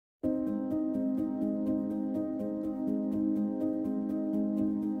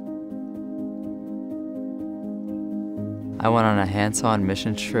I went on a hands-on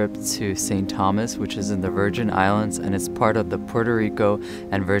mission trip to St. Thomas, which is in the Virgin Islands, and it's part of the Puerto Rico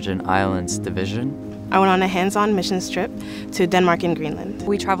and Virgin Islands division. I went on a hands-on missions trip to Denmark and Greenland.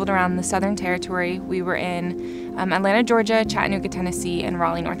 We traveled around the Southern Territory. We were in Atlanta, Georgia, Chattanooga, Tennessee, and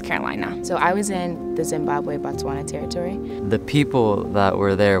Raleigh, North Carolina. So I was in the Zimbabwe-Botswana territory. The people that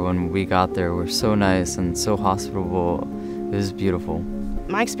were there when we got there were so nice and so hospitable. It was beautiful.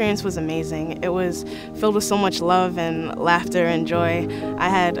 My experience was amazing. It was filled with so much love and laughter and joy. I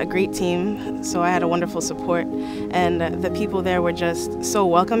had a great team, so I had a wonderful support, and the people there were just so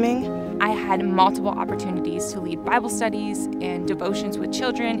welcoming. I had multiple opportunities to lead Bible studies and devotions with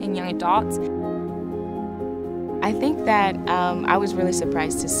children and young adults. I think that I was really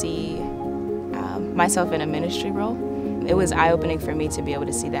surprised to see myself in a ministry role. It was eye-opening for me to be able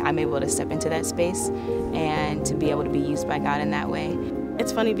to see that I'm able to step into that space and to be able to be used by God in that way.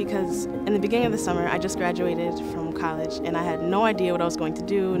 It's funny because in the beginning of the summer, I just graduated from college and I had no idea what I was going to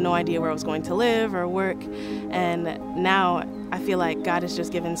do, no idea where I was going to live or work. And now I feel like God has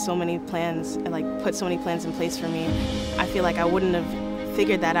just given so many plans, and like put so many plans in place for me. I feel like I wouldn't have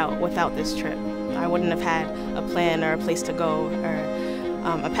figured that out without this trip. I wouldn't have had a plan or a place to go or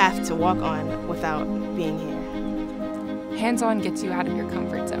a path to walk on without being here. Hands-on gets you out of your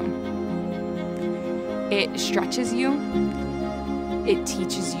comfort zone. It stretches you. It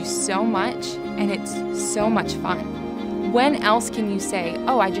teaches you so much, and it's so much fun. When else can you say,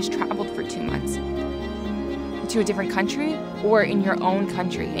 oh, I just traveled for 2 months to a different country or in your own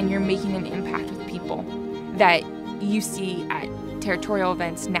country, and you're making an impact with people that you see at territorial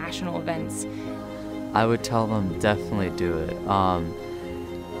events, national events? I would tell them definitely do it.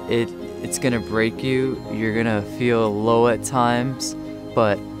 It's gonna break you. You're gonna feel low at times,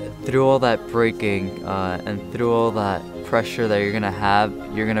 but through all that breaking and through all that pressure that you're gonna have,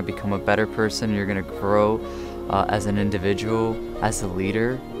 you're gonna become a better person. You're gonna grow as an individual, as a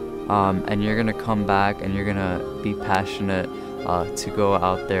leader, and you're gonna come back and you're gonna be passionate to go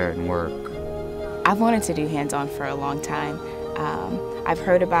out there and work. I've wanted to do hands-on for a long time. I've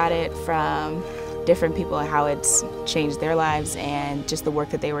heard about it from different people, how it's changed their lives and just the work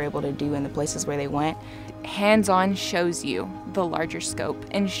that they were able to do in the places where they went. Hands-on shows you the larger scope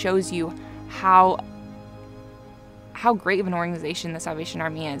and shows you how great of an organization the Salvation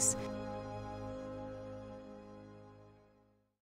Army is.